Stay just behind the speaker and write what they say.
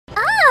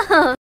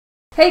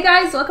Hey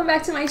guys, welcome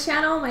back to my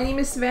channel. My name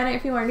is Savannah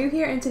if you are new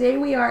here, and today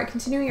we are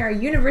continuing our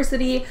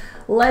university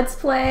let's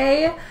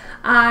play.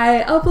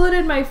 I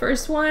uploaded my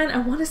first one, I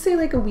want to say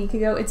like a week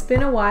ago. It's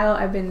been a while,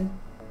 I've been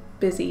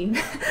busy.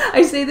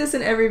 I say this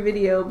in every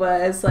video,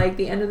 but it's like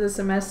the end of the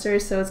semester,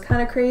 so it's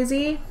kind of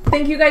crazy.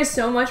 Thank you guys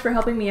so much for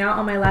helping me out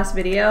on my last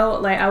video.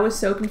 Like, I was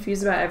so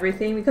confused about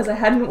everything because I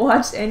hadn't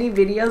watched any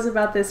videos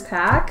about this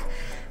pack.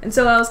 And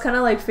so I was kind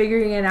of like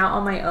figuring it out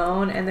on my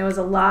own, and there was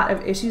a lot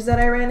of issues that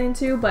I ran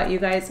into, but you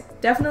guys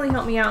definitely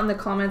helped me out in the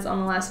comments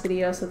on the last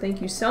video, so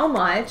thank you so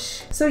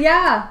much. So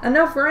yeah,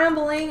 enough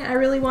rambling. I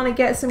really want to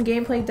get some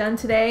gameplay done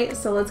today,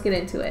 so let's get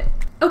into it.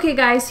 Okay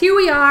guys, here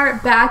we are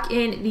back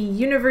in the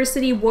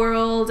university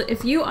world.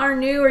 If you are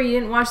new or you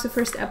didn't watch the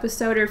first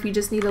episode, or if you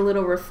just need a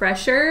little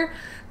refresher,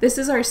 this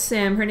is our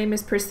sim. Her name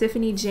is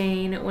Persephone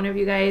Jane. One of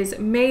you guys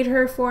made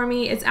her for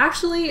me. It's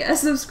actually a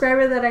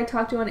subscriber that I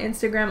talk to on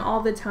Instagram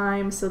all the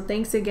time, so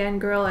thanks again,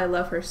 girl. I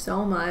love her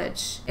so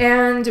much.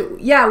 And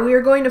yeah, we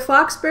are going to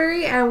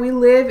Foxbury, and we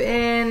live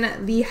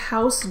in the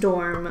house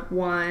dorm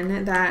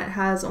one that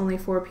has only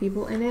 4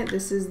 people in it.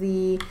 This is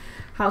the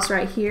house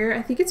right here.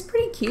 I think it's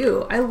pretty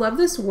cute. I love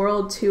this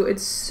world too.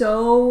 It's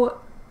so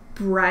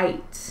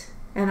bright,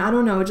 and I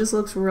don't know, it just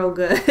looks real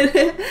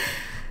good.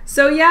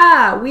 So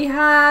yeah, we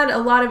had a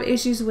lot of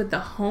issues with the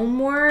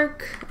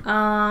homework, but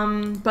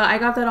I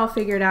got that all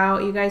figured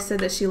out. You guys said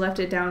that she left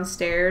it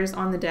downstairs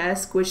on the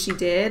desk, which she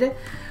did.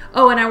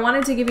 Oh, and I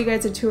wanted to give you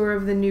guys a tour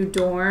of the new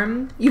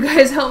dorm. You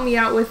guys helped me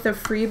out with the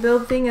free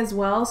build thing as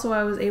well, so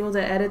I was able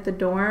to edit the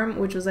dorm,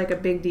 which was like a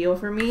big deal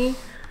for me.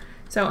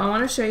 So I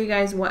want to show you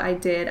guys what I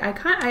did.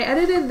 I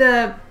edited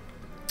the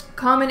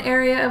common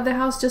area of the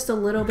house just a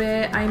little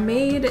bit. I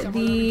made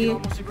the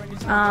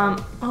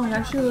oh, it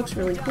actually looks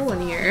really cool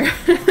in here.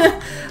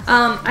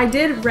 I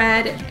did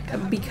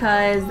red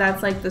because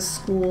that's like the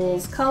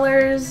school's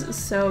colors,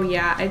 so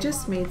yeah, I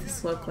just made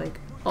this look like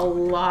a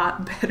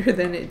lot better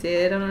than it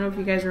did. I don't know if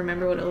you guys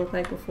remember what it looked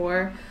like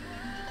before.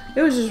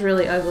 It was just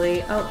really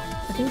ugly.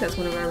 Oh, I think that's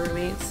one of our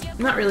roommates.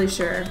 I'm not really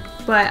sure.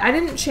 But I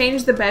didn't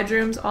change the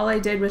bedrooms. All I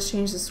did was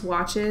change the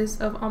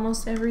swatches of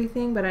almost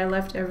everything, but I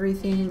left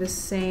everything the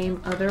same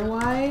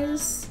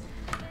otherwise.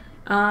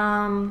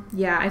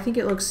 Yeah, I think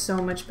it looks so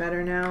much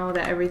better now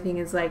that everything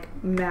is like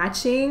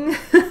matching.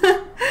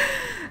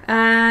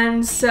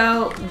 And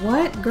so,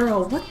 what?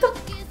 Girl, what the?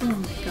 Oh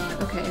my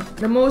god, okay.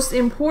 The most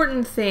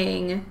important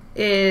thing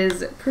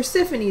is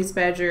Persephone's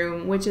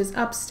bedroom, which is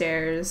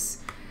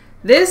upstairs.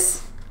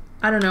 This,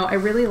 I don't know, I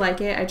really like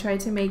it. I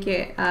tried to make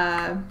it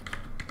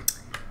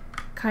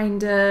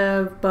kind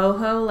of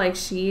boho like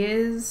she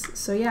is.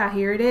 So yeah,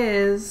 here it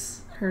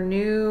is. Her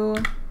new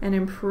and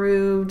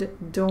improved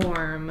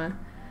dorm.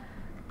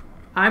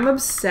 I'm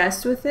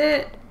obsessed with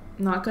it.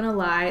 Not gonna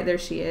lie, there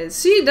she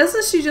is.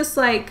 Doesn't she just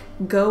like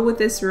go with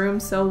this room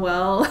so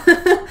well?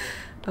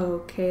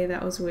 Okay,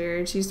 that was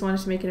weird. She just wanted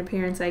to make an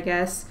appearance, I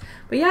guess.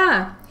 But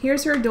yeah,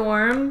 here's her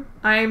dorm.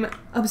 I'm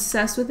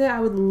obsessed with it. I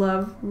would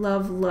love,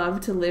 love,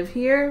 love to live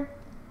here.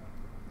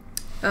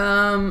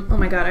 Oh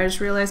my god, I just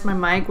realized my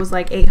mic was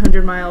like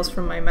 800 miles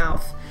from my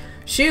mouth.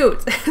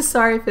 Shoot!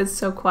 Sorry if it's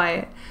so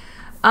quiet.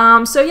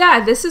 So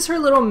yeah, this is her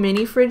little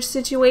mini fridge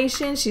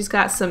situation. She's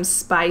got some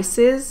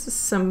spices,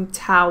 some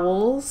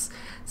towels,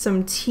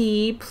 some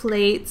tea,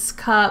 plates,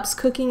 cups,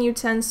 cooking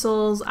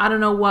utensils. I don't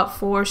know what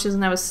for. She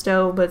doesn't have a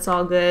stove, but it's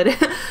all good.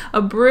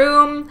 A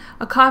broom,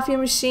 a coffee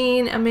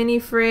machine, a mini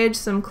fridge,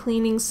 some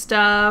cleaning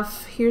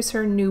stuff. Here's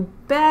her new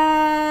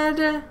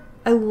bed.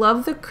 I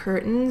love the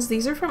curtains.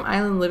 These are from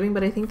Island Living,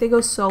 but I think they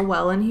go so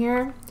well in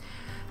here.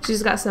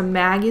 She's got some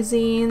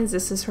magazines.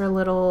 This is her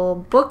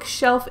little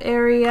bookshelf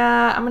area.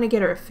 I'm gonna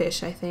get her a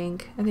fish, I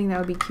think. I think that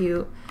would be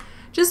cute.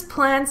 Just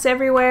plants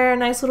everywhere,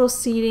 nice little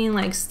seating,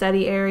 like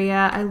study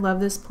area. I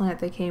love this plant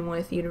that came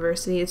with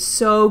university. It's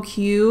so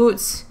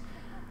cute.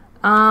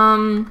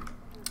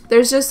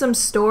 There's just some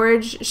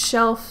storage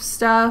shelf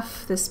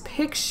stuff. This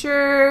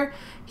picture.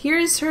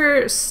 Here's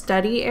her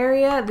study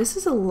area. This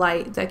is a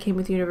light that came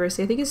with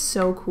university. I think it's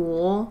so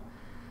cool.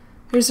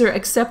 Here's her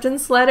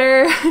acceptance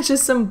letter.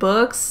 Just some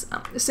books.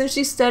 Since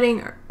she's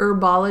studying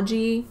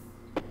herbology,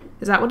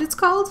 is that what it's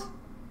called?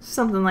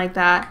 Something like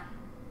that.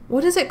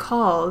 What is it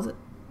called?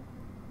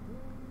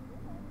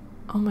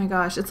 Oh my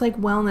gosh, it's like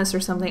wellness or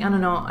something. I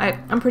don't know.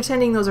 I'm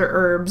pretending those are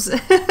herbs.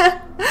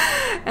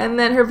 And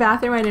then her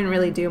bathroom, I didn't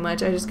really do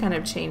much. I just kind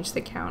of changed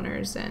the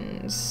counters,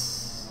 and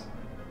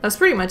that's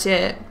pretty much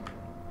it.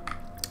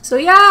 So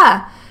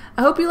yeah,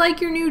 I hope you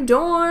like your new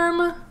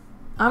dorm.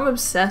 I'm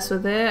obsessed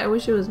with it. I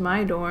wish it was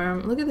my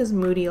dorm. Look at this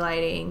moody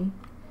lighting.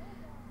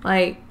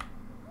 Like,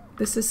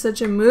 this is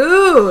such a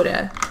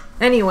mood.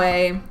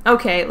 Anyway,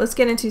 okay, let's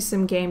get into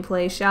some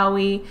gameplay, shall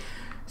we?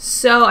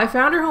 So I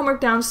found her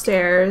homework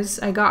downstairs.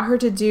 I got her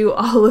to do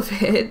all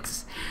of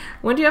it.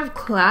 When do you have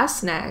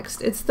class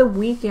next? It's the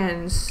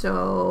weekend,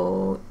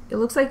 so it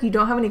looks like you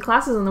don't have any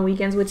classes on the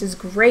weekends, which is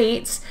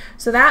great.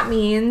 So that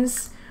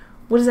means,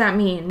 what does that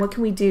mean? What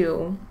can we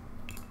do?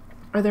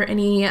 Are there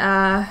any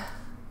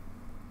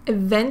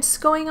events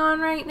going on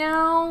right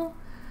now?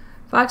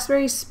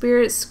 Foxbury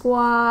Spirit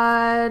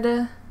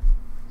Squad.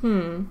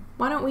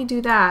 Why don't we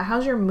do that?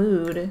 How's your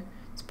mood?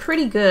 It's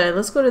pretty good.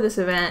 Let's go to this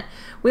event.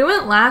 We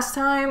went last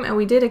time and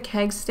we did a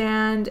keg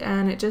stand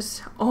and it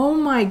just, oh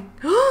my,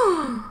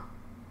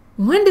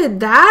 when did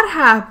that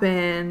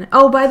happen?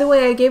 Oh, by the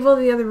way, I gave all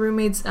the other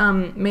roommates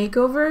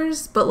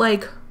makeovers, but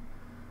like,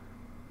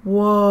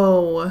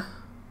 whoa.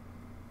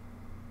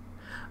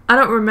 I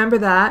don't remember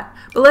that.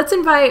 But let's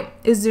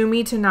invite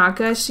Izumi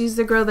Tanaka. She's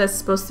the girl that's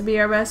supposed to be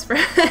our best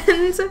friend.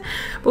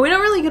 But we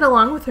don't really get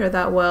along with her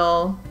that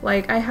well.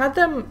 Like, I had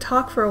them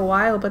talk for a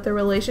while, but the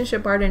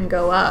relationship bar didn't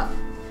go up.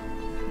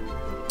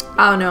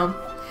 I don't know.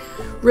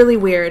 Really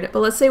weird. But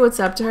let's say what's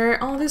up to her.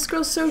 Oh, this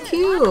girl's so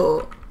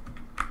cute.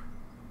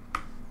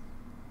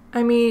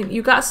 I mean,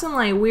 you got some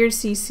like weird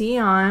CC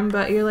on,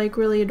 but you're like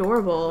really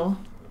adorable.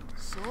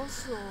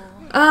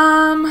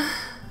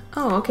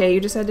 Oh, okay, you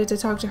decided to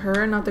talk to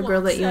her, not the girl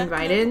that you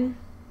invited?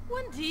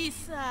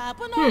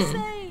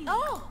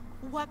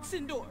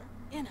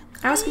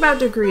 Ask about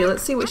degree.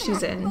 Let's see what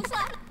she's in.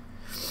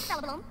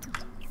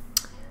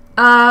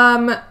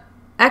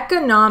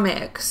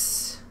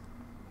 Economics.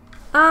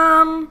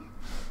 I'm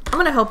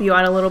gonna help you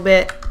out a little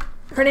bit.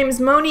 Her name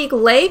is Monique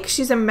Lake.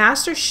 She's a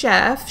master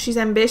chef. She's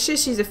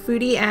ambitious, she's a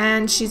foodie,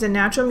 and she's a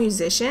natural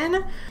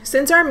musician.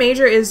 Since our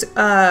major is,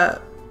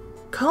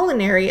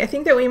 culinary, I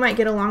think that we might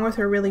get along with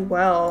her really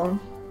well.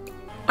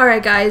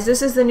 Alright guys,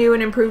 this is the new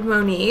and improved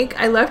Monique.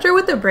 I left her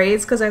with the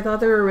braids because I thought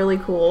they were really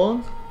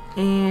cool.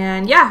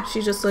 And yeah,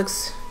 she just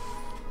looks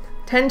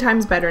 10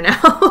 times better now.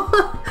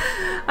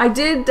 I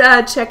did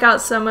check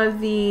out some of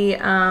the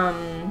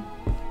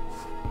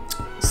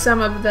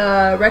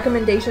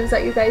recommendations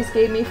that you guys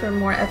gave me for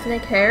more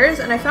ethnic hairs,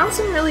 and I found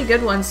some really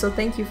good ones, so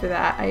thank you for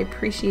that. I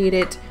appreciate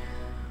it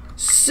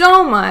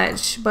so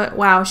much. But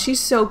wow, she's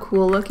so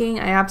cool looking.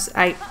 I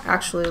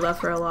actually love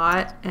her a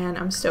lot, and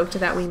I'm stoked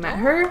that we met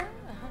her.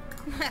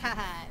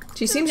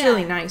 She seems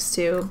really nice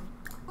too.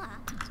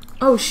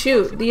 Oh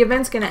shoot, the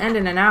event's gonna end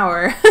in an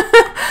hour.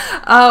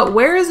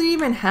 Where is it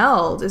even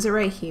held? Is it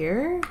right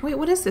here? Wait,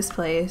 what is this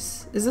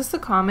place? Is this the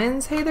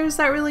Commons? Hey, there's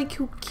that really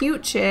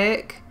cute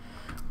chick,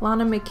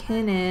 Lana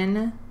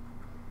McKinnon.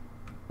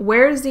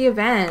 Where's the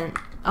event?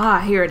 Ah,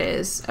 here it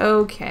is.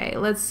 Okay,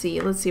 let's see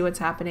what's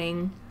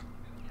happening.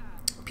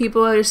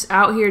 People are just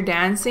out here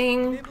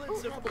dancing.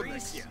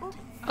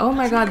 Oh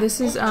my god, this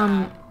is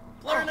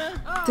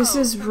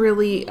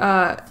really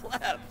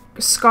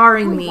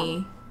scarring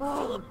me.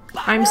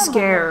 I'm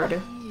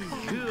scared.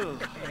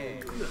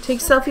 Take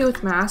selfie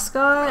with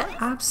mascot?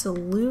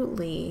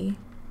 Absolutely.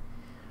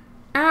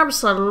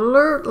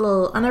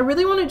 Absolutely. And I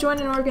really want to join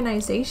an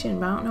organization,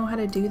 but I don't know how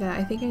to do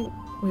that.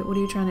 Wait, what are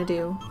you trying to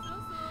do?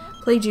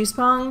 Play juice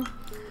pong?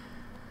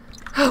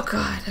 Oh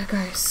god, that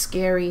guy is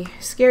scary.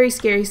 Scary,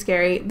 scary,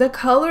 scary. The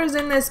colors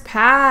in this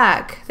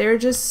pack, they're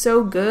just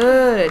so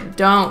good.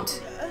 Don't.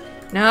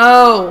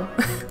 No.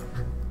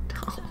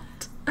 Don't.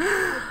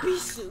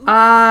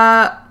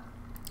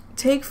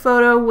 Take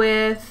photo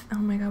with, oh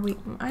my god,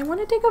 I want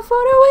to take a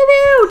photo with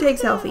you. Take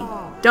selfie.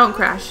 Don't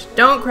crash.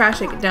 Don't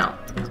crash it. Don't.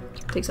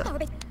 Take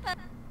selfie.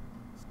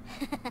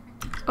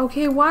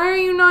 Okay, why are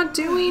you not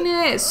doing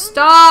it?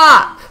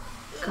 Stop.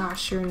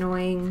 Gosh, you're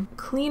annoying.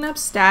 Clean up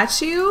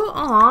statue?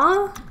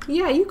 Aw.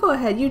 Yeah, you go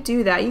ahead. You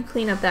do that. You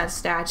clean up that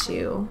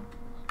statue.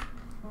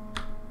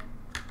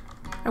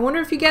 I wonder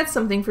if you get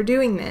something for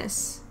doing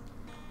this.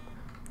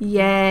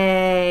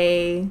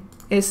 Yay.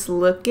 It's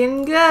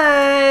looking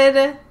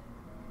good.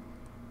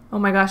 Oh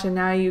my gosh, and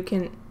now you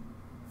can...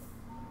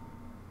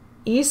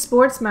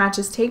 Esports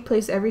matches take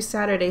place every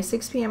Saturday,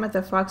 6 p.m. at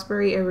the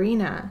Foxbury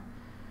Arena.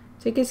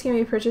 Tickets can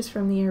be purchased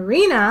from the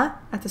arena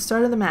at the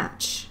start of the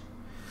match.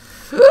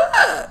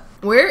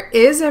 Where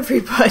is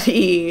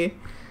everybody?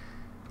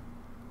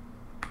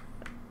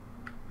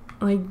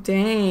 Like,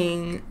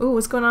 dang. Ooh,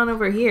 what's going on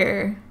over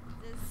here?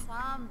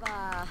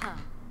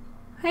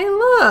 Hey,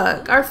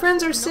 look! Our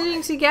friends are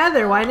sitting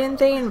together. Why didn't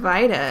they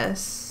invite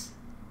us?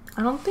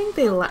 I don't think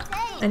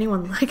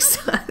anyone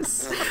likes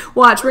us.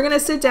 Watch, we're gonna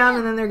sit down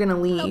and then they're gonna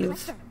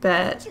leave.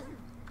 Bet.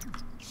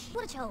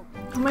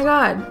 Oh my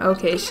god.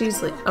 Okay,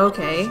 she's like,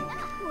 okay.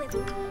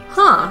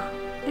 Huh.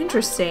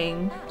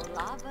 Interesting.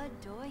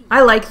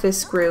 I like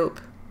this group.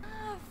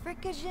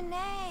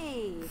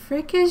 Frickagenet.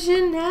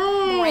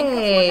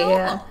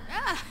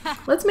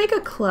 Let's make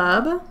a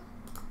club.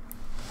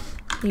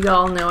 You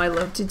all know I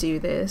love to do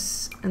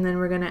this. And then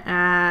we're gonna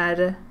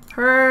add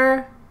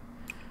her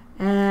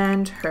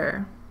and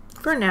her.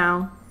 For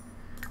now.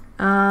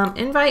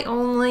 Invite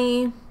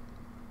only.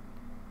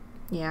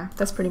 Yeah,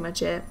 that's pretty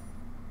much it.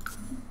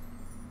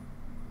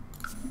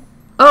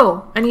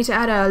 Oh, I need to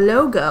add a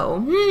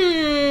logo.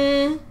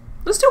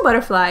 Let's do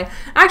butterfly.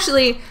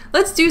 Actually,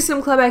 let's do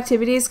some club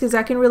activities because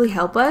that can really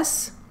help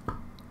us.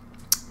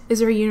 Is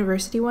there a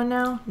university one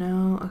now?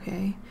 No,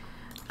 okay.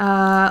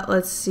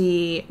 Let's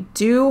see.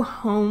 Do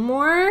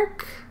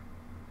homework.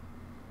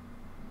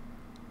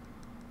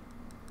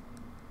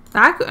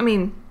 That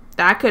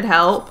could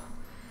help.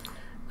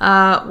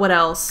 What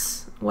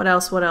else? What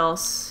else?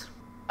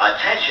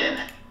 Attention!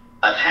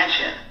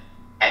 Attention!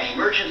 An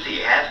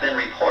emergency has been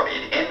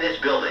reported in this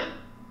building.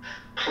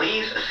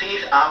 Please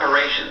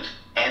operations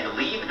and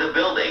leave the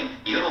building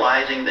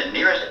utilizing the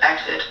nearest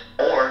exit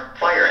or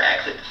fire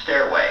exit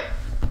stairway.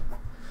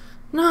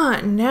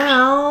 Not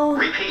now.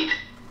 Repeat,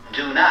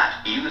 do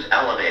not use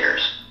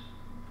elevators.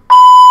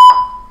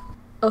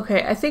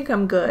 Okay, I think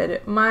I'm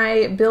good.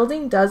 My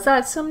building does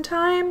that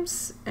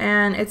sometimes,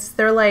 and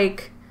they're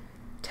like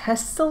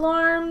test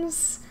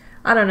alarms.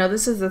 I don't know,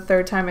 this is the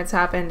third time it's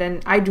happened,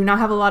 and I do not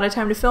have a lot of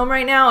time to film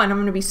right now, and I'm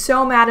gonna be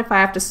so mad if I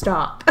have to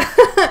stop.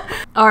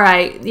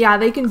 Alright, yeah,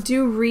 they can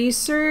do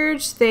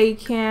research, they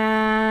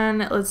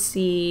can, let's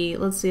see.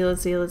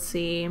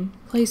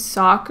 Play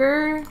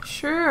soccer?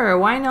 Sure,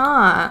 why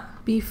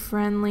not? Be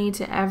friendly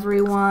to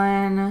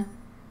everyone.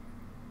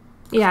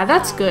 Yeah,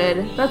 that's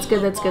good. That's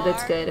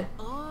good.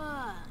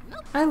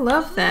 I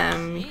love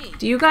them.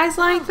 Do you guys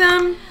like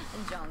them?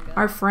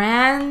 Our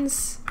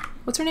friends?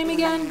 What's her name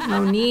again?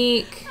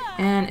 Monique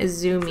and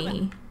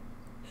Izumi.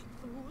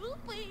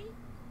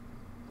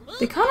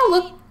 They kind of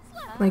look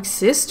like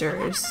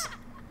sisters.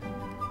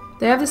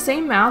 They have the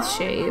same mouth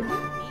shape.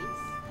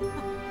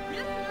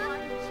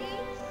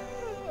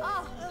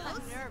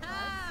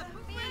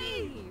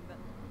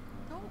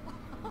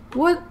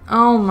 What?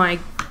 Oh my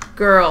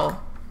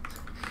girl.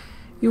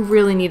 You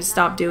really need to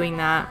stop doing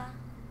that.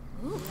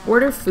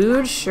 Order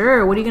food?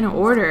 Sure. What are you gonna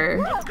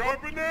order?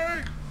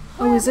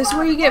 Oh, is this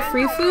where you get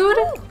free food?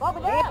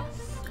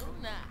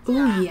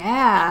 Oh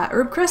yeah.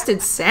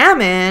 Herb-crusted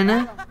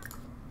salmon.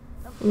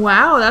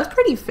 Wow, that's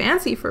pretty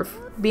fancy for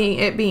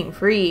being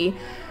free.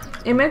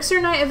 A Mixer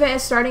Night event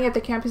is starting at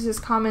the campus's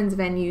Commons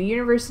venue.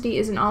 University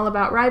isn't all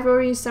about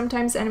rivalries.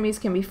 Sometimes enemies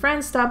can be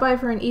friends. Stop by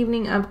for an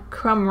evening of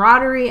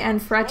camaraderie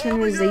and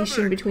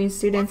fraternization between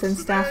students and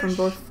staff from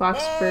both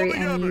Foxbury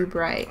and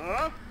U-Bright.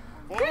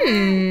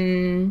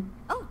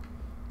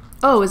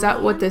 Oh, is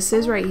that what this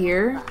is right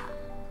here?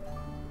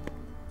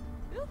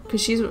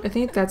 Because I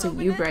think that's a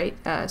U-Bright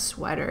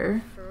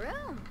sweater.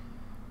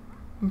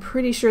 I'm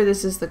pretty sure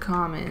this is the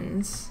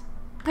Commons.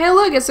 Hey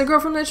look, it's the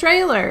girl from the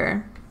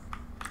trailer!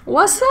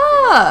 What's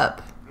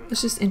up?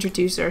 Let's just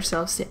introduce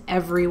ourselves to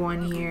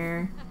everyone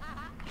here.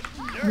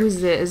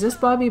 Who's this? Is this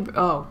Bobby?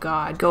 Oh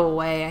god, go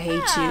away, I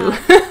hate you.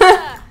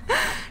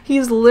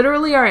 He's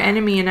literally our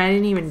enemy and I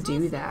didn't even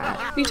do that.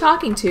 Who are you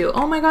talking to?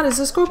 Oh my god, is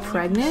this girl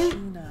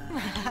pregnant?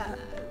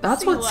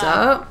 That's what's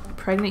up.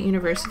 Pregnant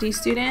university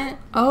student?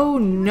 Oh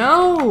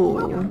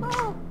no!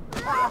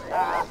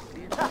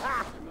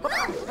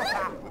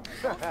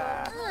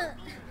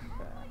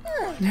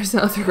 There's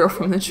the other girl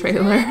from the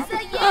trailer.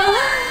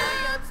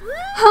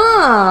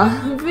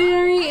 Huh,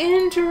 very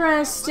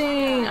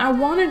interesting. I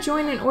want to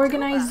join an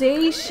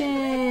organization.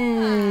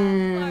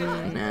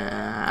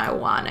 I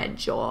want to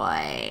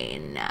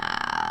join.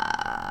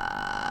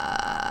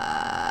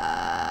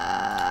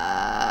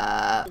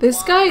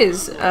 This guy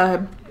is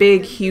a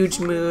big, huge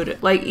mood.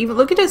 Like, even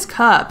look at his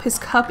cup. His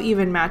cup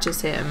even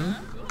matches him.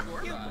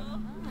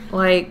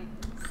 Like,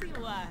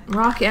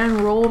 rock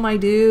and roll, my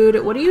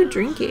dude. What are you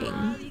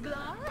drinking?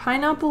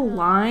 Pineapple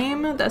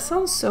lime? That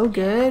sounds so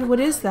good.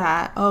 What is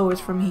that? Oh, it's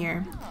from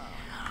here.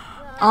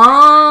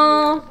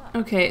 Oh,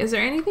 okay. Is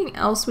there anything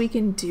else we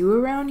can do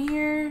around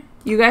here?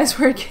 You guys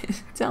were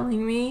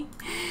telling me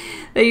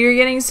that you're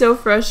getting so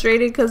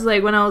frustrated because,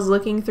 like, when I was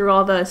looking through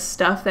all the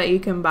stuff that you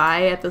can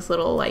buy at this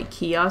little, like,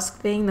 kiosk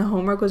thing, the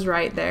homework was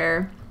right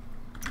there.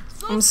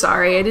 I'm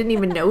sorry. I didn't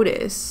even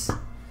notice.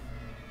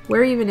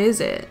 Where even is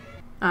it?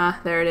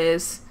 Ah, there it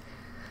is.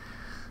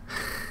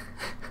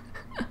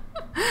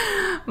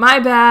 My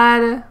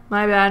bad.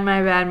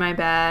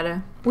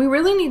 We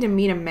really need to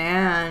meet a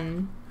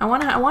man. I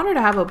want her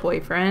to have a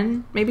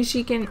boyfriend. Maybe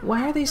she can.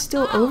 Why are they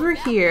still over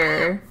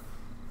here?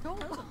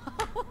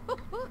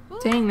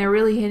 Dang, they're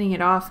really hitting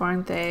it off,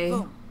 aren't they?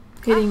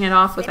 Hitting it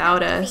off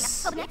without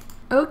us.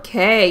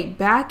 Okay,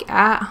 back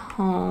at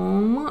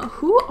home.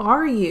 Who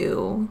are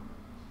you?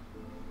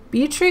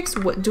 Beatrix,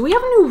 what? Do we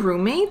have new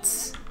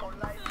roommates?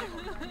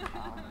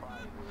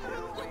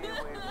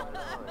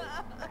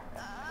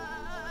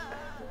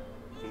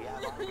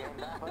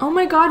 Oh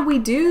my god, we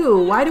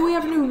do. Why do we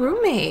have new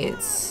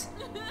roommates?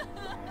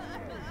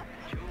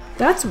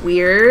 That's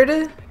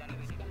weird.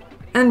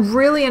 And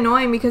really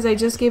annoying because I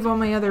just gave all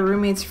my other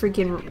roommates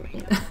freaking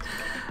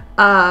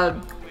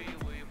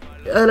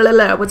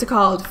what's it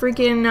called?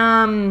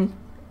 Freaking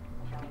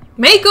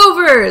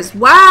makeovers.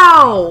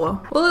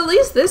 Wow. Well, at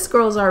least this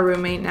girl's our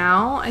roommate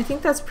now. I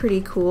think that's pretty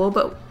cool,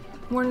 but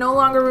we're no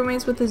longer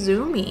roommates with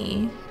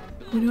Izumi.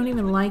 We don't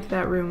even like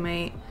that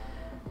roommate.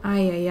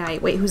 Ay.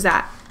 Wait, who's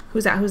that?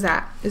 Who's that?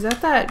 Is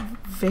that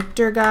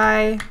Victor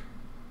guy?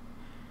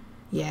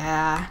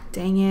 Yeah,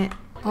 dang it.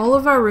 All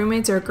of our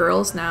roommates are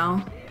girls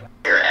now.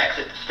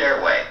 Exit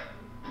stairway.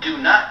 Do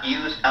not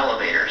use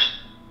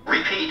elevators.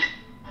 Repeat,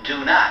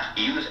 do not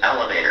use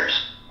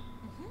elevators.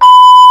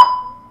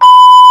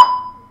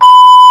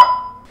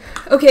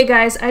 Okay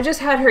guys, I just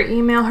had her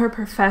email her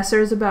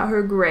professors about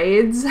her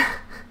grades.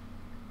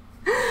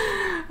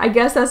 I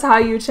guess that's how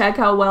you check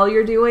how well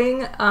you're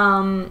doing.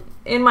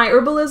 In my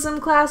herbalism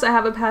class, I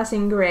have a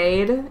passing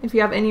grade. If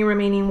you have any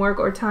remaining work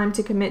or time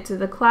to commit to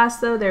the class,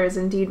 though, there is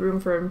indeed room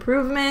for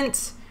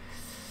improvement.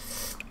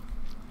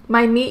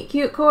 My Meet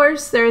Cute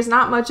course, there is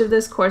not much of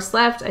this course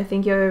left. I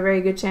think you have a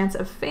very good chance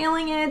of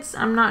failing it.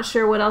 I'm not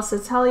sure what else to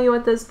tell you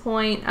at this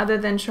point other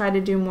than try to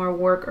do more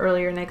work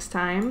earlier next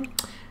time.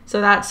 So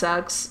that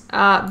sucks.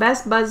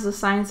 Best Buds, The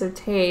Science of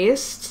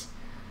Taste.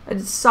 A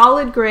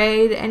solid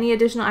grade. Any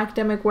additional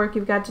academic work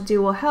you've got to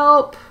do will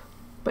help,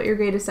 but your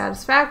grade is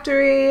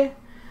satisfactory.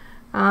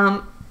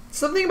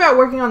 Something about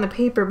working on the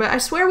paper, but I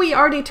swear we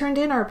already turned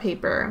in our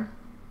paper.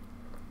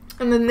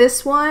 And then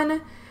this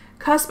one,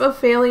 cusp of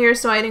failure,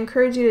 so I'd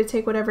encourage you to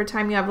take whatever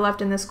time you have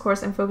left in this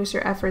course and focus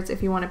your efforts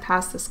if you want to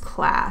pass this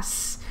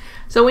class.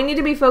 So we need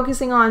to be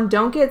focusing on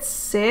don't get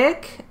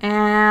sick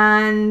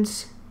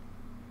and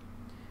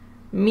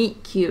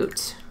meet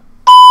cute.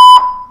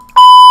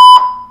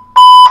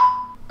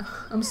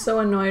 I'm so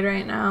annoyed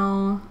right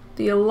now.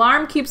 The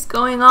alarm keeps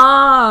going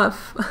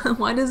off.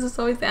 Why does this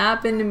always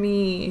happen to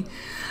me?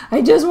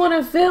 I just want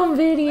to film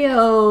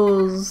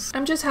videos.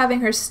 I'm just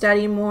having her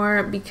study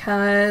more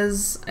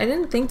because I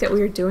didn't think that we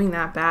were doing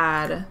that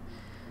bad.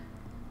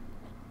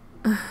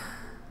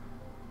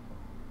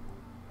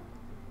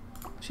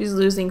 She's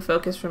losing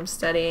focus from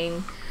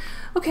studying.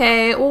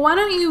 Okay, well, why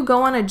don't you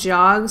go on a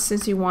jog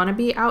since you want to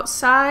be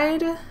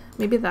outside?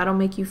 Maybe that'll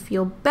make you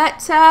feel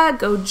better.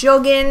 Go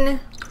jogging.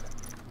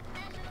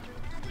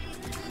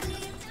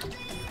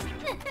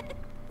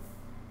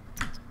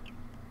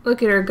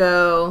 Look at her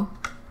go.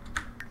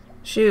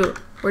 Shoot,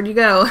 where'd you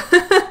go?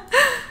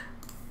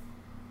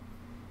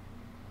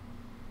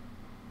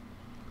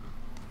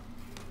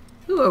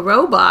 Ooh, a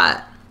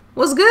robot.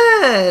 What's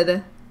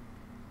good?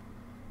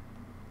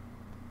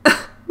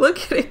 Look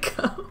at it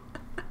go.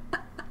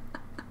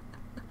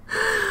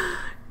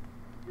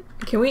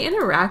 Can we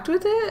interact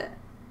with it?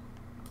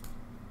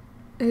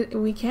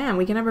 We can.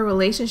 We can have a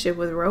relationship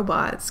with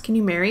robots. Can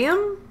you marry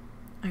them?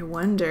 I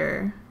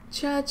wonder.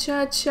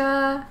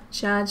 Cha-cha-cha,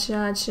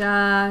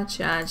 cha-cha-cha,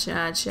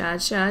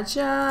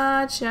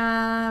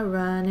 cha-cha-cha-cha-cha-cha,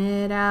 run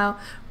it out,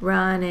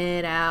 run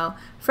it out.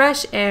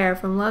 Fresh air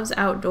from Love's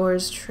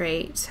Outdoors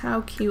Traits.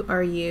 How cute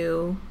are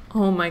you?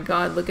 Oh my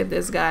god, look at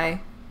this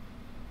guy.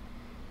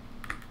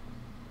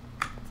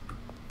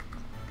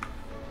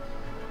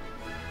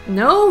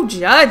 No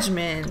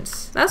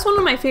judgment. That's one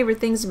of my favorite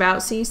things about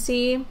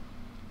CC,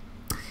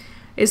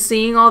 is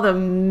seeing all the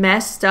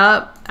messed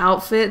up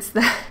outfits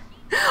that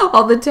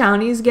all the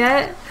townies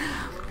get.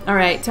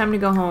 Alright, time to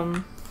go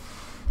home.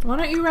 Why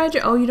don't you ride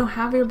your... Oh, you don't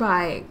have your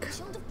bike.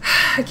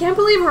 I can't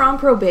believe we're on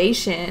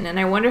probation, and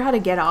I wonder how to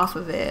get off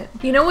of it.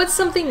 You know what's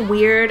something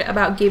weird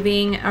about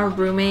giving our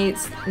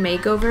roommates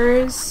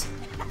makeovers?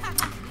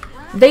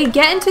 They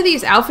get into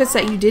these outfits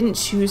that you didn't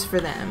choose for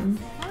them.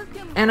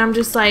 And I'm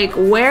just like,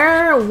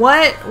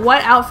 what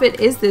outfit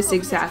is this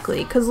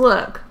exactly? Because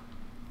look,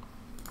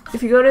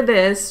 if you go to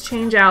this,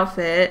 change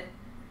outfit.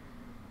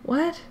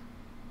 What?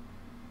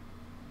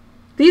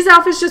 These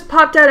outfits just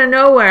popped out of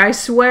nowhere, I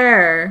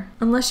swear.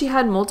 Unless she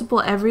had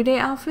multiple everyday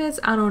outfits?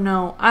 I don't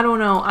know. I don't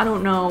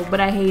know, but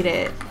I hate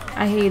it.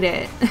 I hate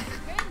it.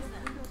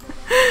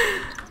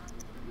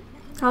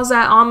 How's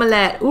that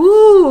omelette?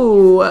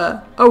 Ooh,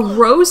 a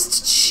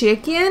roast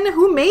chicken?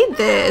 Who made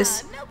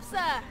this?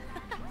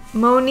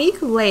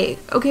 Monique Lake.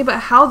 Okay,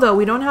 but how though?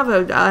 We don't have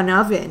an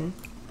oven.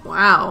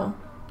 Wow.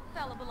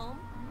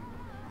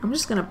 I'm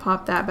just gonna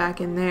pop that back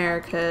in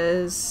there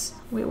because...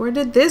 Wait, where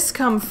did this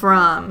come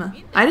from?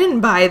 I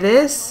didn't buy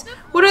this.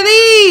 What are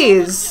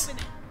these?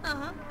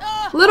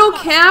 Little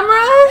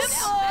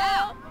cameras?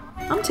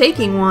 I'm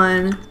taking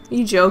one. Are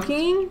you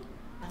joking?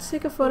 Let's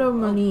take a photo of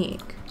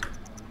Monique.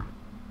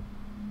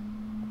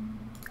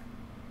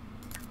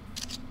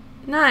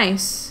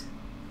 Nice.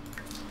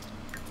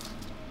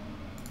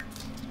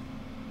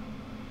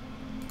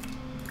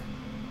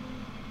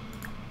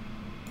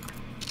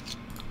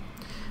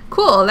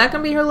 Cool, that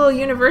can be her little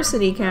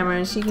university camera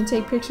and she can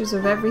take pictures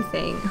of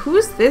everything.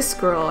 Who's this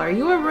girl? Are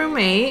you a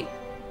roommate?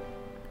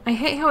 I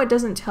hate how it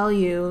doesn't tell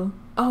you.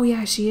 Oh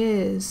yeah, she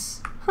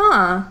is.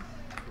 Huh.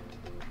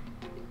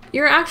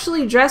 You're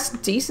actually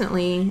dressed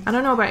decently. I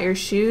don't know about your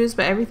shoes,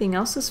 but everything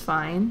else is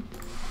fine.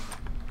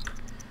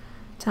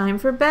 Time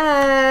for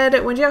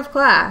bed. When do you have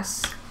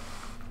class?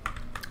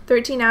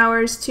 13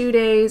 hours, 2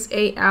 days,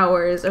 8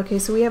 hours. Okay,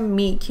 so we have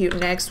Meet Cute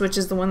next, which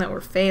is the one that we're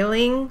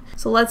failing.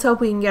 So let's hope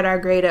we can get our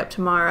grade up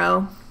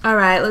tomorrow. All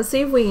right, let's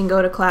see if we can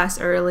go to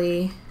class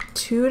early.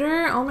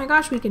 Tutor? Oh my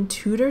gosh, we can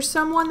tutor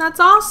someone?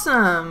 That's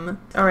awesome.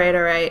 All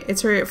right.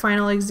 It's her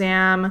final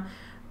exam.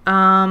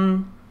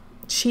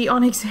 Cheat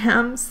on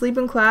exam? Sleep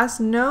in class?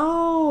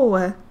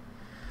 No.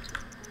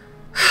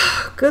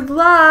 Good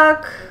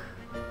luck.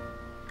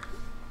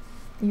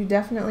 You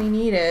definitely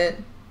need it.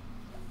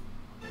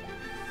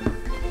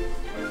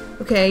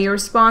 Okay, you're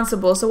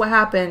responsible. So what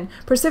happened?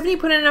 Persephone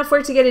put in enough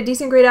work to get a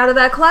decent grade out of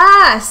that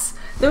class.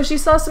 Though she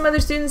saw some other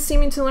students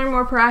seeming to learn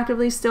more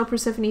proactively, still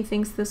Persephone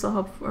thinks this will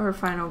help for her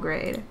final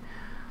grade.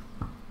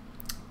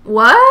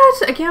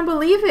 What? I can't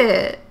believe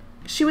it.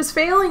 She was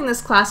failing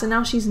this class and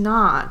now she's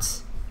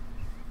not.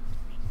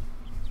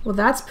 Well,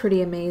 that's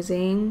pretty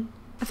amazing.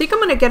 I think I'm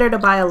going to get her to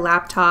buy a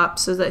laptop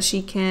so that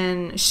she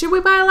can... Should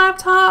we buy a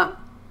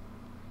laptop?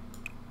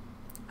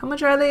 How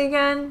much are they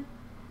again?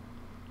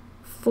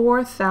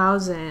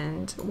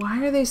 4,000.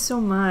 Why are they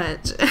so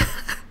much?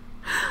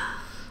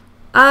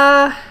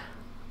 I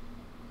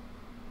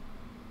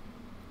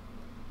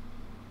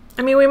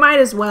mean, we might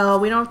as well.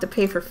 We don't have to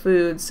pay for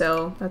food,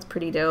 so that's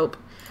pretty dope.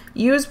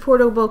 Use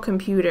portable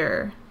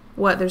computer.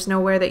 What, there's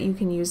nowhere that you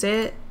can use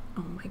it?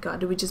 Oh my god,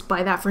 did we just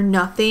buy that for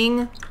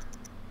nothing?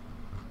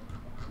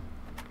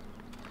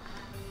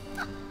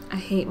 I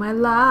hate my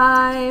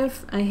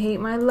life. I hate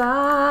my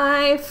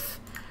life.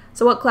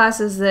 So what class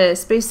is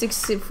this? Basic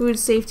food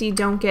safety,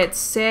 don't get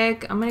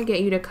sick. I'm gonna get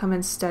you to come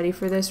and study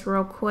for this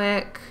real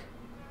quick.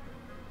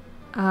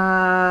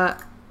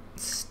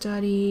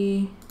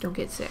 Study, don't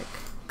get sick.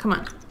 Come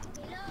on.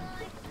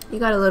 You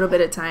got a little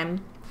bit of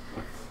time.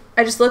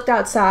 I just looked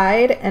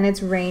outside and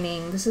it's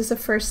raining. This is the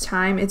first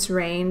time it's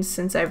rained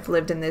since I've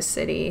lived in this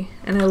city.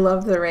 And I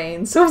love the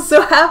rain. So I'm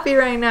so happy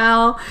right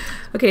now.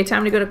 Okay,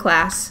 time to go to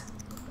class.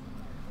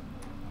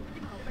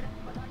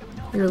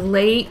 You're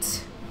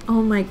late.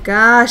 Oh my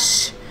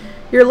gosh.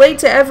 You're late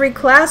to every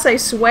class, I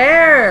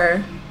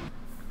swear.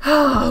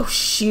 Oh,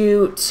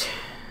 shoot.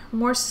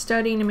 More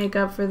studying to make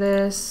up for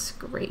this.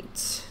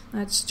 Great.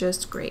 That's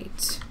just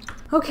great.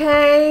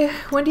 Okay,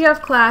 when do you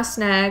have class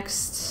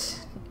next?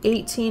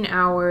 18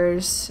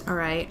 hours.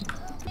 Alright.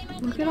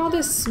 Look at all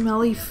this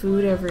smelly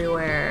food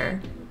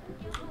everywhere.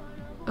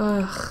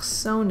 Ugh,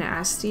 so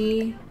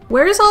nasty.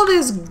 Where's all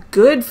this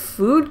good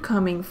food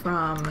coming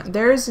from?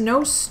 There's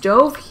no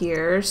stove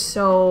here,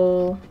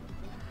 so...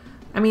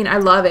 I mean, I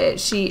love it.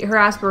 Her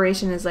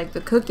aspiration is like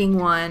the cooking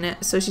one,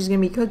 so she's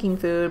gonna be cooking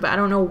food, but I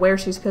don't know where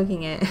she's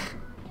cooking it.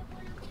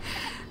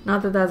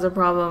 Not that that's a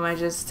problem, I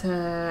just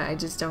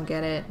don't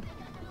get it.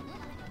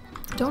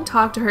 Don't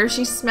talk to her,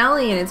 she's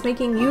smelly and it's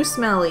making you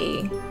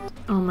smelly.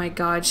 Oh my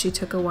god, she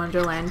took a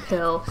Wonderland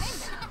pill.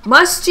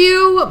 Must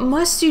you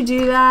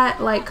do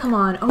that? Like, come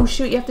on. Oh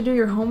shoot, you have to do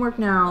your homework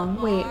now.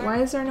 Wait, why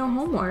is there no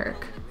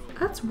homework?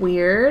 That's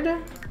weird.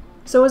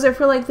 So is it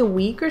for like the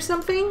week or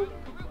something?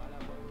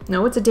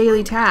 No, it's a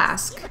daily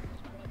task.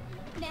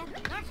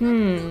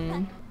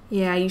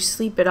 Yeah, you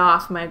sleep it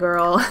off, my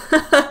girl.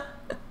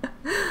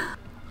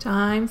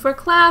 Time for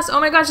class. Oh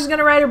my gosh, she's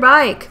gonna ride her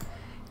bike.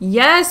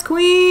 Yes,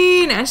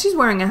 queen! And she's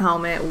wearing a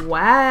helmet.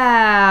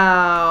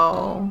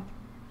 Wow.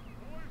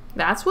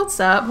 That's what's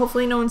up.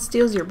 Hopefully no one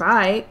steals your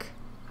bike.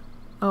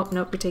 Oh,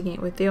 nope, you're taking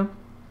it with you.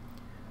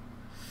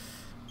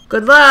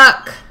 Good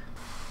luck!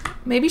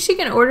 Maybe she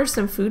can order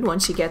some food when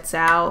she gets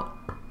out.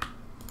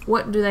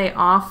 What do they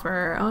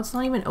offer? Oh, it's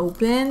not even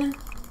open?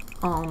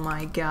 Oh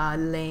my god,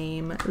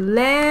 lame.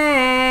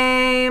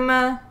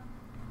 Lame!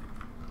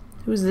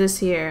 Who's this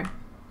here?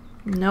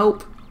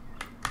 Nope.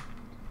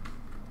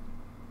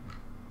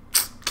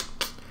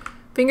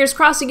 Fingers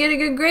crossed you get a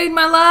good grade,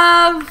 my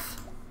love!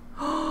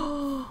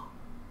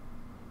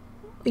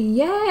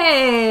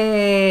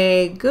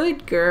 Yay!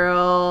 Good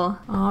girl.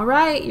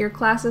 Alright, your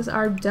classes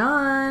are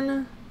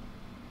done.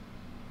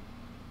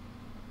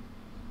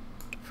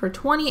 For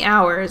 20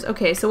 hours.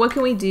 Okay, so what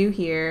can we do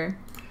here?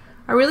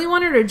 I really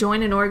want her to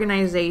join an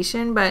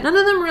organization, but none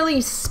of them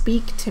really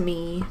speak to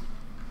me.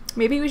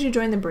 Maybe we should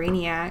join the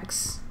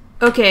Brainiacs.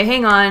 Okay,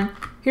 hang on.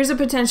 Here's a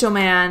potential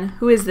man.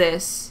 Who is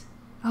this?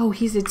 Oh,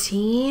 he's a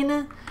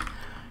teen?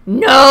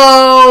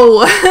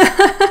 No!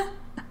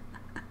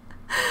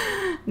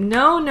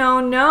 No,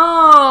 no,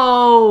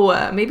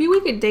 no! Maybe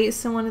we could date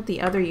someone at the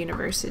other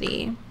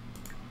university.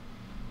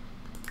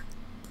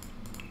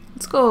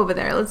 Let's go over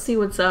there. Let's see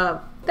what's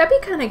up.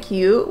 That'd be kind of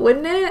cute,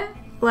 wouldn't it?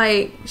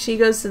 Like, she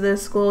goes to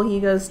this school, he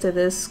goes to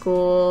this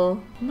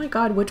school. Oh my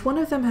god, which one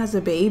of them has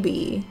a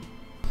baby?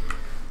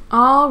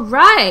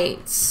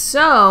 Alright,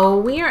 so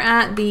we are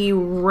at the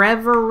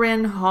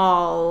Reverend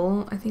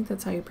Hall. I think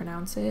that's how you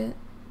pronounce it.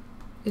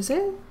 Is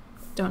it?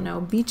 Don't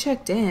know. Be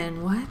checked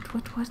in. What?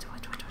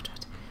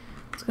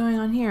 What's going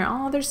on here?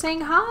 Oh, they're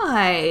saying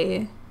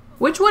hi.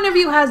 Which one of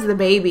you has the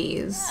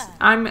babies?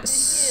 I'm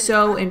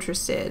so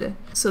interested.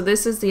 So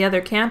this is the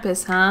other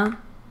campus, huh?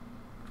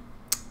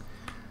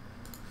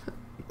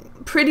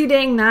 Pretty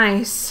dang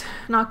nice.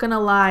 Not gonna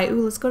lie.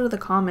 Ooh, let's go to the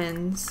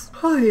Commons.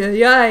 Oh,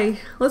 yeah.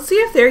 Let's see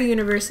if their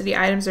university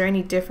items are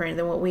any different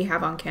than what we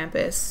have on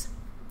campus.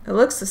 It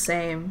looks the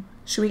same.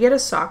 Should we get a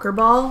soccer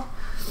ball?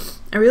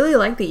 I really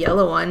like the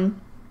yellow one.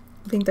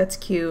 I think that's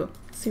cute.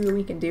 Let's see what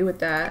we can do with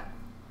that.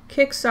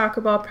 Kick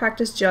soccer ball,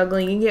 practice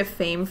juggling. You can get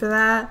fame for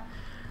that.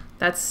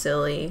 That's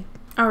silly.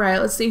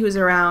 Alright, let's see who's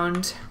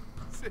around.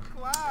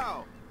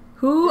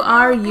 Who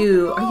are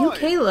you? Are you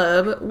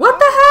Caleb? What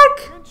the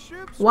heck?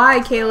 Why,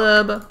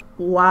 Caleb?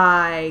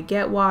 Why?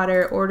 Get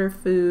water, order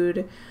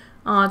food.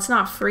 Oh, it's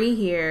not free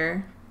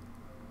here.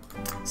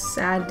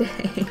 Sad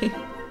day.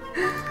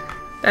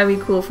 That'd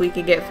be cool if we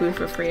could get food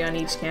for free on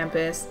each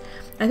campus.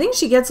 I think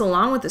she gets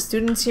along with the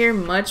students here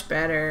much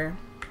better.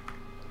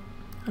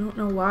 I don't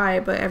know why,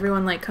 but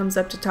everyone like comes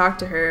up to talk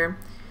to her.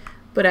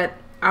 But at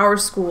our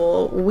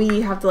school, we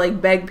have to like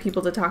beg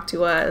people to talk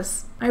to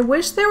us. I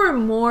wish there were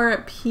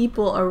more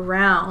people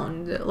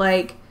around,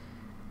 like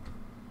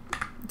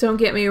Don't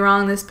get me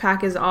wrong, this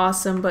pack is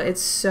awesome, but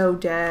it's so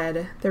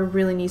dead. There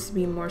really needs to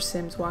be more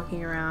Sims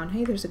walking around.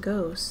 Hey, there's a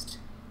ghost.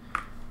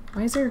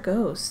 Why is there a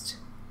ghost?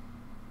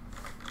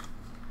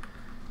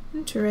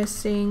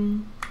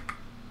 Interesting.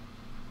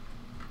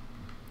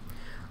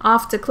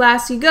 Off to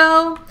class you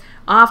go.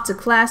 Off to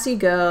class you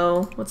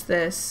go. What's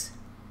this?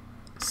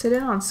 Sit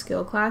in on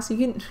skill class.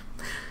 You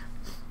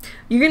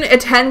can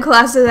attend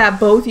classes at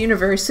both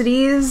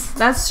universities.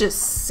 That's just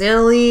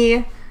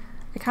silly.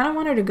 I kind of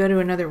wanted to go to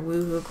another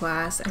woohoo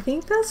class. I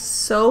think that's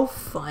so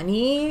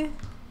funny.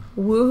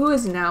 Woohoo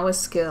is now a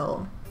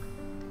skill.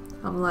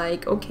 I'm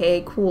like,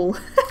 okay, cool.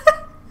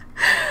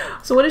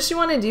 So what does she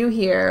want to do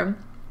here?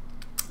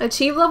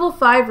 Achieve level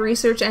 5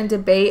 research and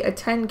debate,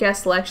 attend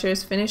guest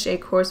lectures, finish a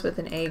course with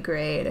an A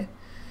grade.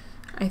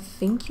 I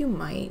think you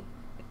might.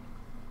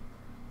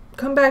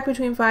 Come back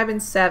between 5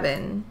 and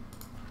 7.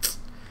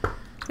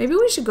 Maybe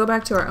we should go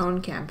back to our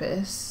own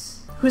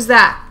campus. Who's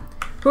that?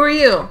 Who are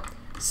you?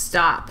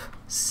 Stop.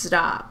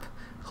 Stop.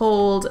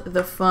 Hold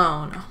the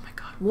phone. Oh my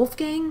god.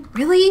 Wolfgang?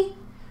 Really?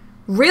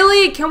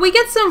 Really? Can we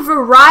get some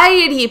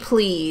variety,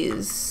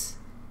 please?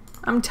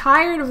 I'm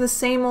tired of the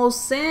same old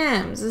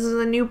Sims. This is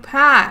a new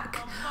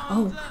pack.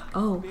 Oh.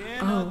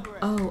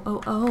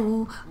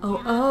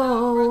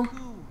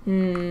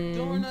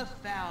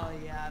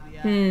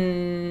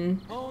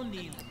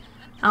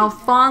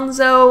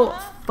 Alfonso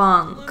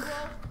Funk.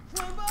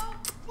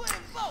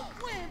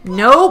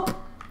 Nope.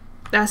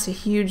 That's a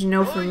huge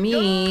no for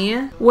me.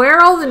 Where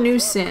are all the new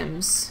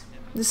Sims?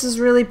 This is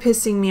really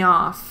pissing me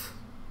off.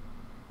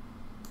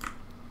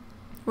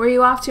 Where are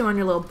you off to on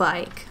your little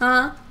bike,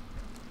 huh?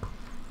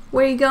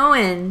 Where are you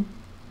going?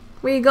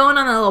 Where are you going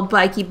on a little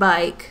bikey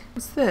bike?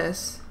 What's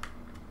this?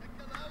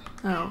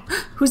 Oh.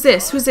 Who's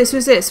this? Who's this?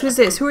 Who's this? Who's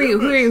this? Who are you?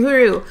 Who are you? Who are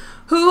you?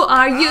 Who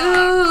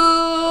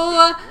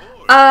are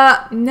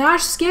you?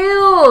 Nash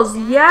Scales.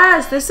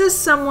 Yes, this is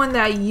someone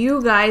that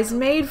you guys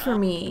made for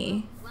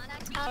me.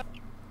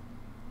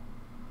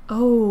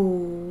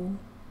 Oh.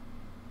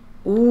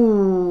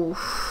 Ooh.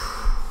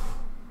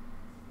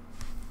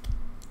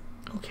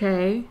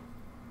 Okay.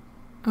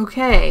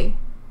 Okay.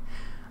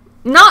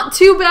 Not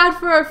too bad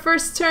for our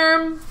first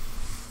term.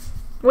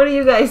 What do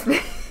you guys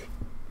think?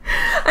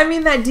 I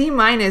mean, that D-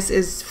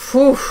 is...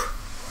 Whew.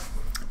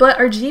 But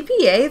our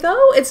GPA,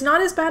 though, it's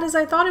not as bad as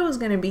I thought it was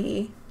going to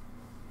be.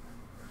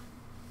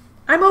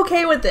 I'm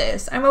okay with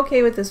this. I'm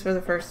okay with this for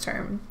the first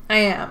term. I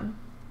am.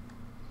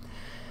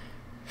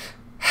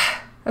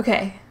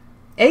 Okay.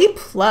 A+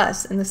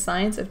 in the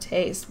science of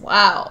taste.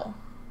 Wow.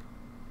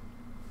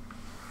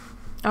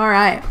 All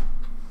right.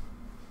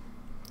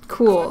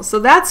 Cool. So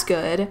that's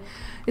good.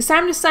 It's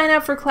time to sign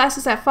up for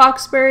classes at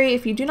Foxbury.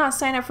 If you do not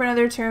sign up for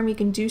another term, you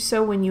can do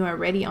so when you are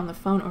ready on the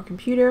phone or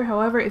computer.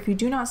 However, if you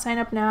do not sign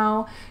up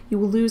now, you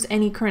will lose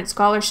any current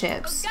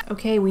scholarships.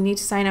 Okay, we need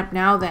to sign up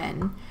now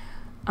then.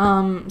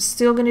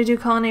 Still gonna do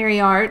culinary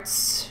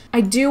arts.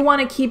 I do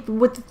want to keep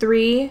with the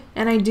 3,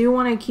 and I do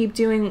want to keep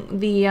doing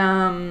the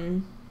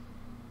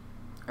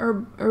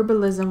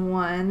herbalism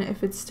one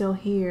if it's still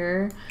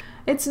here.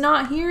 It's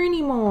not here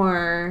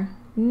anymore.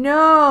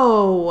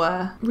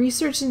 No.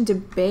 Research and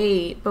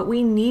debate, but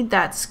we need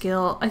that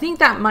skill. I think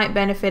that might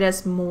benefit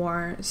us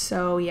more.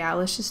 So yeah,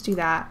 let's just do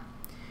that.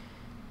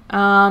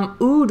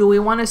 Ooh, do we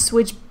want to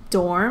switch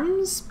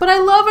dorms? But I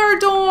love our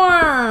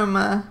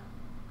dorm.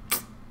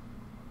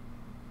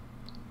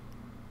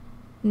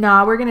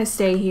 Nah, we're gonna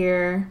stay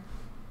here.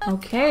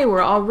 Okay,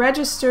 we're all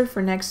registered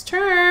for next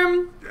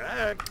term.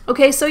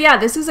 Okay, so yeah,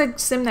 this is a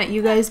sim that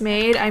you guys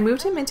made. I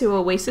moved him into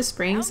Oasis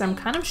Springs. I'm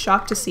kind of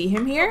shocked to see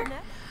him here.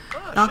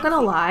 Not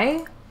gonna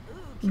lie.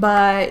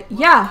 But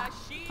yeah,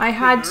 I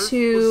had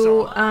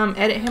to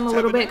edit him a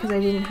little bit because I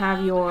didn't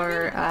have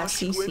your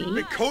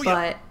CC.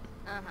 But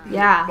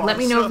yeah, let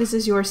me know if this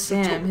is your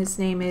sim. His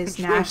name is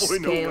Nash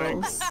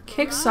Scales.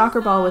 Kick soccer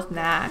ball with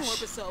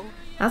Nash.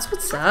 That's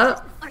what's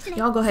up.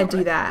 Y'all go ahead and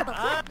do that.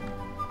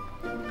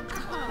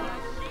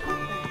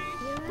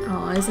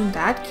 Oh, isn't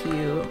that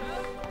cute?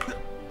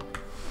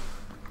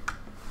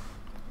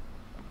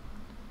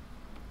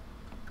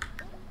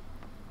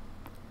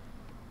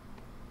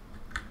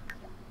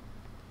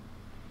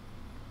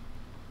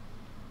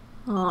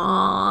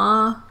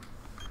 Aww.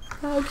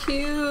 How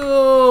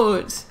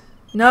cute.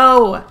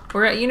 No,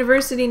 we're at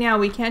university now.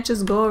 We can't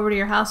just go over to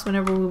your house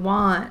whenever we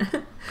want.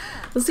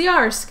 Let's see how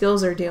our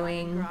skills are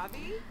doing.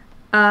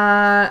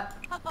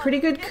 Pretty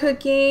good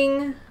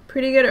cooking,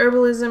 pretty good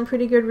herbalism,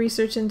 pretty good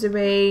research and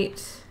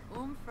debate.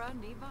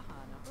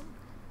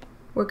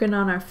 Working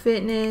on our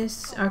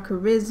fitness, our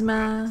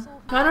charisma.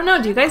 I don't know,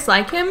 do you guys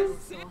like him?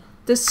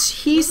 Does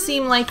he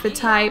seem like the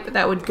type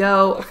that would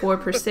go for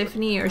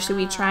Persephone, or should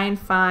we try and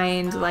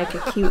find like a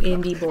cute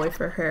indie boy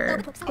for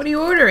her? What are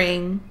you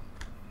ordering?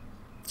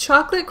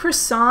 Chocolate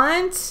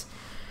croissant?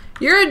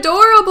 You're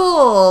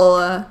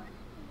adorable!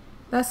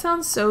 That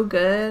sounds so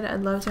good.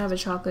 I'd love to have a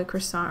chocolate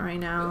croissant right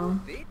now.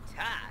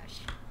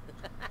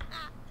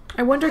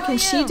 I wonder, can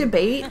she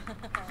debate?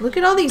 Look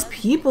at all these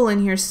people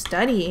in here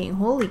studying.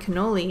 Holy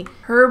cannoli.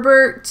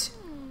 Herbert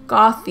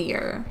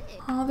Gauthier.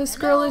 Oh, this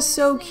girl is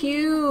so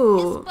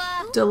cute.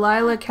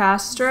 Delilah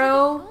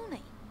Castro.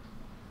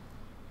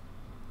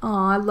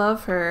 Oh, I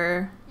love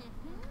her.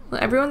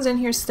 Well, everyone's in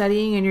here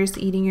studying and you're just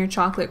eating your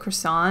chocolate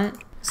croissant.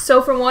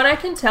 So from what I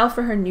can tell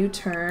for her new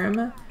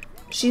term,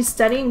 she's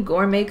studying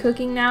gourmet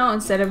cooking now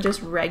instead of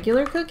just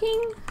regular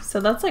cooking. So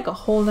that's like a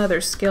whole nother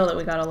skill that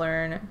we gotta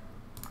learn.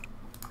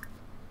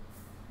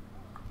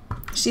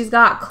 She's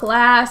got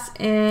class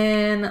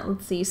in,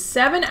 let's see,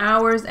 7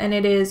 hours, and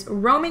it is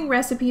roaming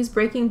recipes,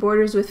 breaking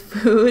borders with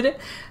food,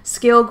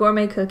 skill,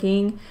 gourmet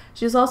cooking.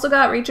 She's also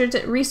got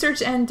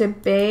research and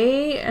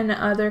debate, and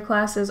other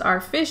classes are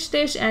fish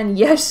dish and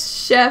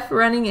yes chef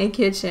running a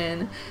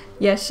kitchen.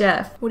 Yes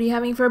chef. What are you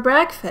having for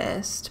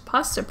breakfast?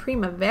 Pasta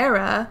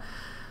primavera.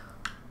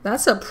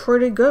 That's a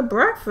pretty good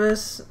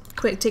breakfast.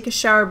 Quick, take a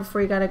shower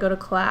before you gotta go to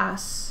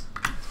class.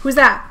 Who's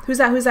that? Who's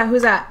that? Who's that?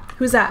 Who's that?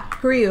 Who's that?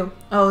 Who are you?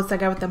 Oh, it's that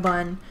guy with the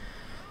bun.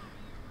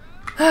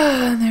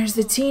 There's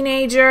the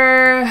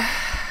teenager.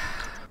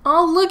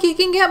 Oh, look, you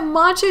can get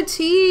matcha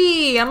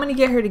tea. I'm gonna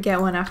get her to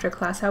get one after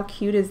class. How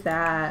cute is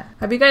that?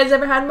 Have you guys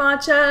ever had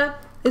matcha?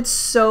 It's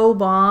so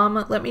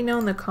bomb. Let me know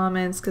in the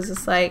comments because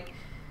it's like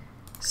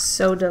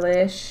so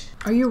delish.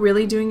 Are you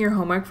really doing your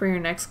homework for your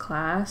next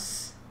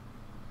class?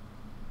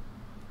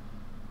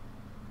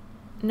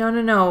 No,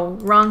 no, no.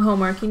 Wrong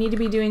homework. You need to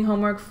be doing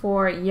homework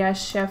for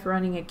yes chef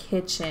running a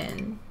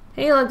kitchen.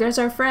 Hey, look, there's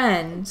our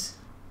friend.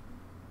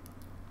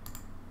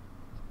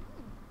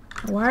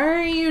 Why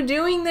are you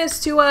doing this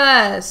to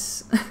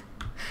us?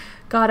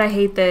 God, I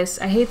hate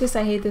this. I hate this,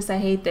 I hate this, I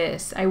hate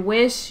this. I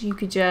wish you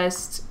could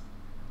just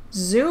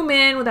zoom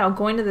in without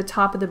going to the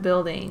top of the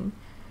building.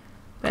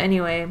 But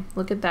anyway,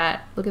 look at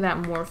that. Look at that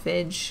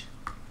morphage.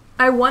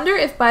 I wonder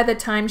if by the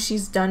time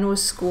she's done with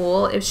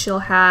school, if she'll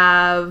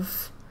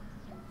have...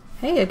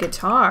 Hey, a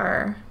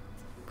guitar.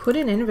 Put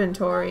in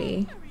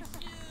inventory.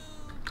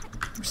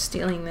 We're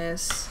stealing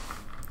this.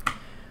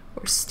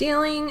 We're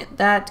stealing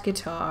that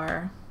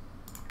guitar.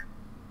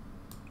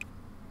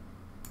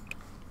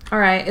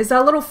 Alright, is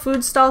that little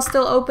food stall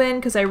still open?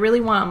 Because I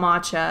really want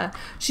matcha.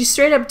 She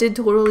straight up did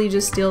totally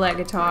just steal that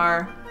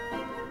guitar.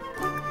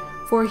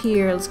 For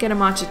here, let's get a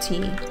matcha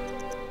tea.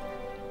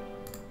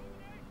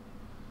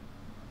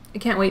 I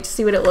can't wait to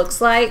see what it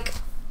looks like.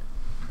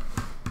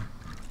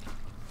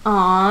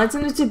 Aw, it's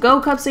in a to-go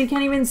cup so you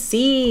can't even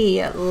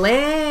see.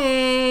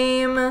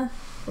 Lame.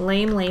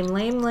 Lame, lame,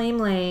 lame, lame,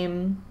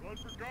 lame.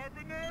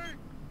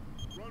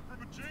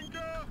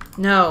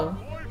 No,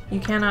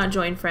 you cannot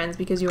join friends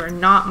because you are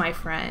not my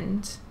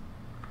friend. Is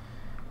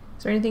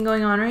there anything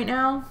going on right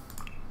now?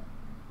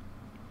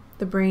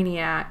 The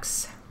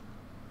Brainiacs.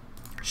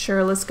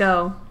 Sure, let's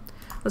go.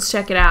 Let's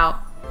check it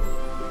out.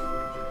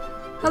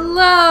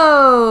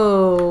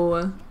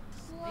 Hello!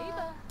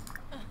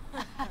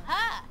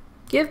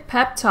 Give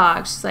pep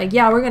talks. She's like,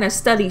 yeah, we're gonna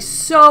study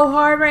so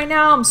hard right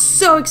now. I'm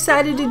so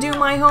excited to do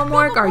my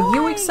homework. Are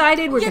you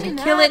excited? We're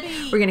gonna kill it.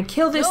 We're gonna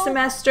kill this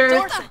semester.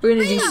 We're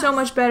gonna do so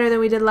much better than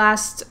we did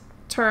last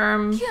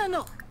term.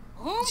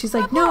 She's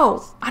like,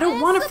 no, I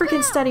don't want to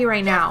freaking study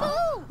right now.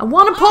 I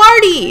want to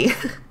party.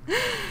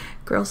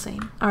 Girl,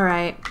 same. All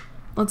right,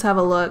 let's have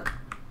a look.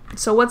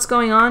 So what's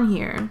going on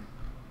here?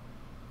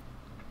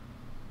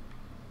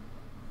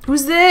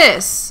 Who's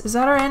this? Is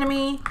that our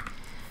enemy?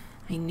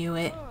 I knew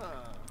it.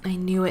 I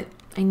knew it.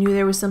 I knew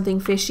there was something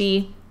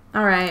fishy.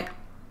 All right.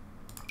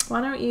 Why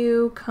don't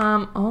you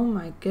come... Oh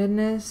my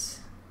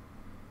goodness.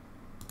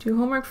 Do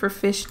homework for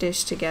fish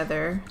dish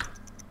together.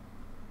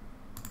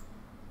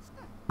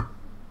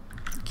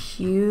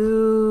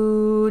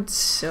 Cute.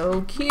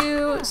 So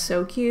cute.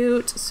 So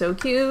cute. So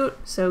cute.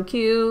 So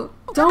cute.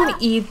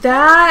 Don't eat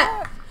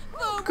that.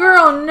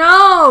 Girl,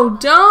 no.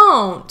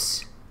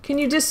 Don't. Can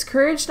you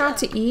discourage not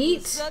to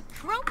eat?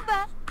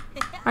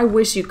 I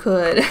wish you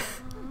could.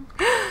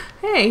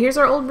 Hey, here's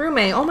our old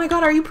roommate. Oh my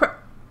god, are you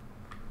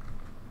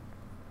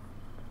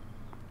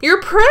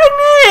You're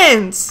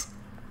pregnant!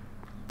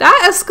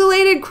 That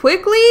escalated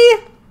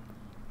quickly?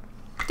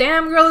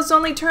 Damn, girl, it's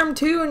only term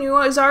 2 and you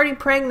was already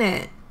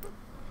pregnant.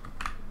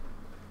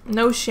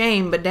 No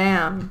shame, but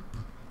damn.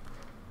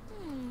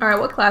 Alright,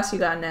 what class you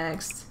got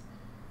next?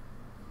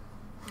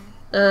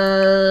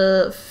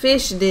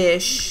 Fish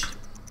dish.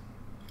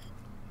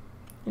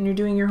 And you're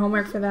doing your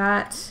homework for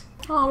that?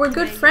 Oh, we're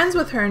good friends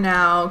with her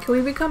now. Can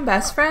we become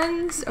best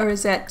friends? Or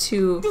is that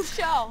too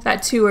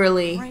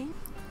early?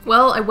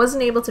 Well, I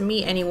wasn't able to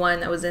meet anyone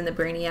that was in the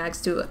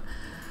Brainiacs to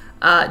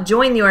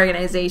join the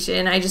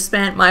organization. I just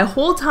spent my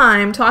whole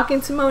time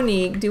talking to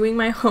Monique, doing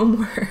my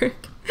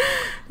homework.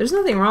 There's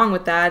nothing wrong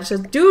with that. It's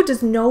just, dude,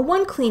 does no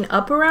one clean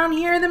up around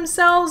here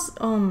themselves?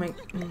 Oh my...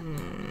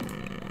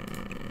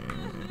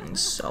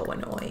 so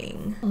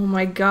annoying. Oh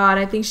my god,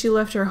 I think she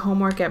left her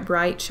homework at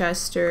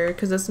Brightchester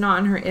because it's not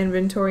in her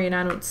inventory and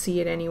I don't see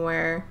it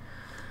anywhere.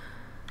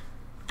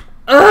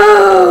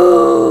 Oh!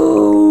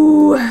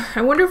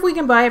 I wonder if we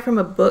can buy it from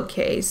a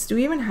bookcase. Do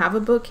we even have a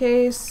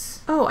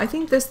bookcase? Oh, I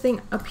think this thing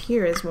up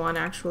here is one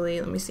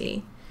actually. Let me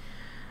see.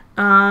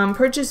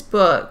 Purchase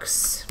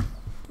books.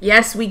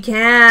 Yes, we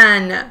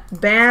can.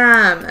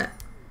 Bam.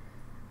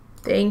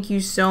 Thank you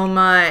so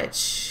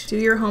much. Do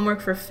your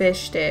homework for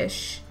fish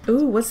dish.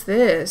 Ooh, what's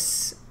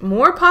this?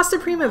 More pasta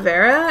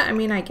primavera? I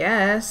mean, I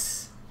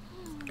guess.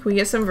 Can we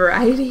get some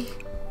variety?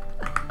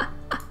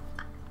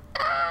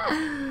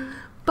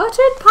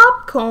 Buttered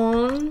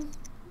popcorn.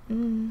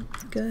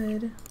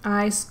 Good.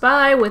 I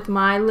spy with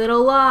my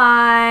little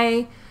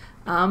eye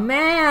a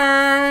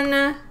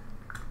man.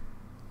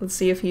 Let's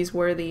see if he's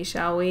worthy,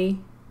 shall we?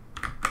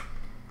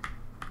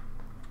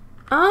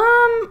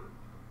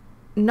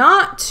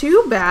 Not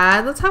too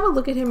bad. Let's have a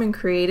look at him and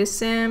create a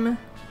sim.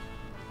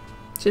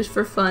 Just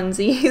for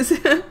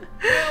funsies.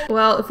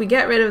 Well, if we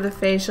get rid of the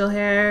facial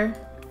hair,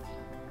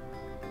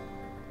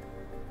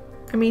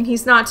 I mean,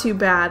 he's not too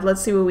bad.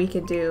 Let's see what we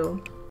can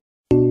do.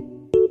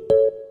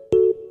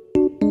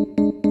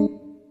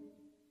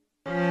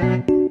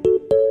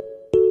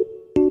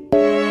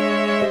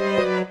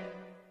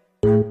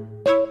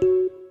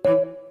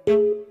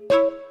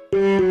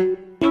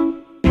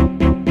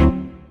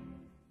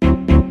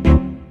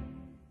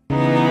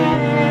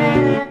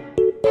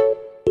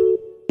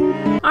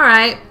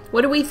 Alright,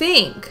 what do we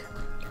think?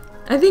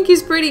 I think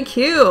he's pretty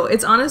cute.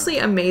 It's honestly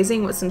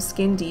amazing what some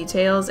skin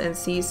details and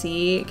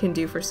CC can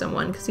do for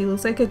someone because he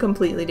looks like a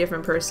completely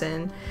different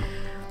person.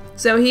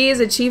 So he is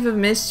a chief of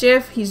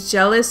mischief. He's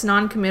jealous,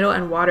 non-committal,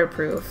 and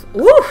waterproof.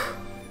 Oof!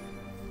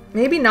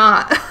 Maybe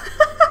not.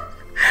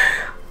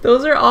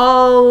 Those are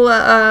all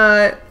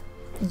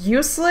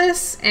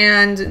useless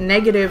and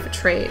negative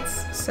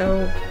traits.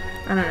 So,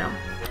 I don't know.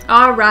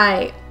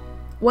 Alright.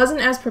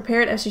 Wasn't as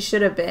prepared as she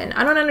should have been.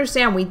 I don't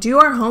understand. We do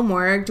our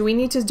homework. Do we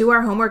need to do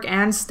our homework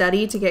and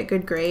study to get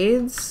good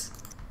grades?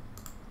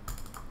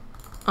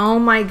 Oh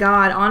my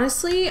god.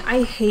 Honestly,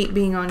 I hate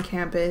being on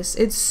campus.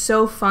 It's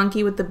so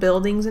funky with the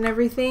buildings and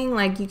everything.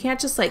 Like, you can't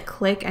just like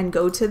click and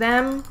go to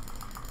them.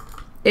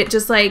 It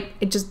just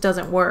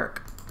doesn't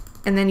work.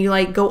 And then you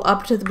like go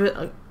up to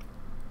the...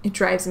 It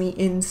drives me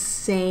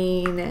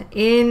insane.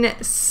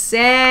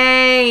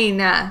 Insane!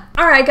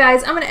 Alright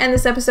guys, I'm gonna end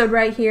this episode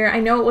right here.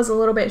 I know it was a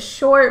little bit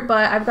short,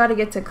 but I've got to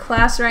get to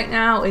class right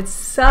now. It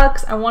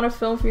sucks. I want to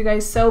film for you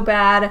guys so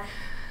bad.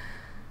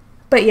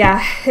 But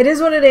yeah, it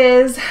is what it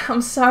is.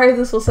 I'm sorry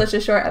this was such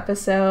a short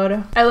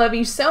episode. I love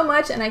you so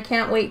much and I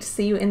can't wait to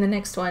see you in the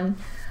next one.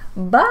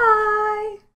 Bye!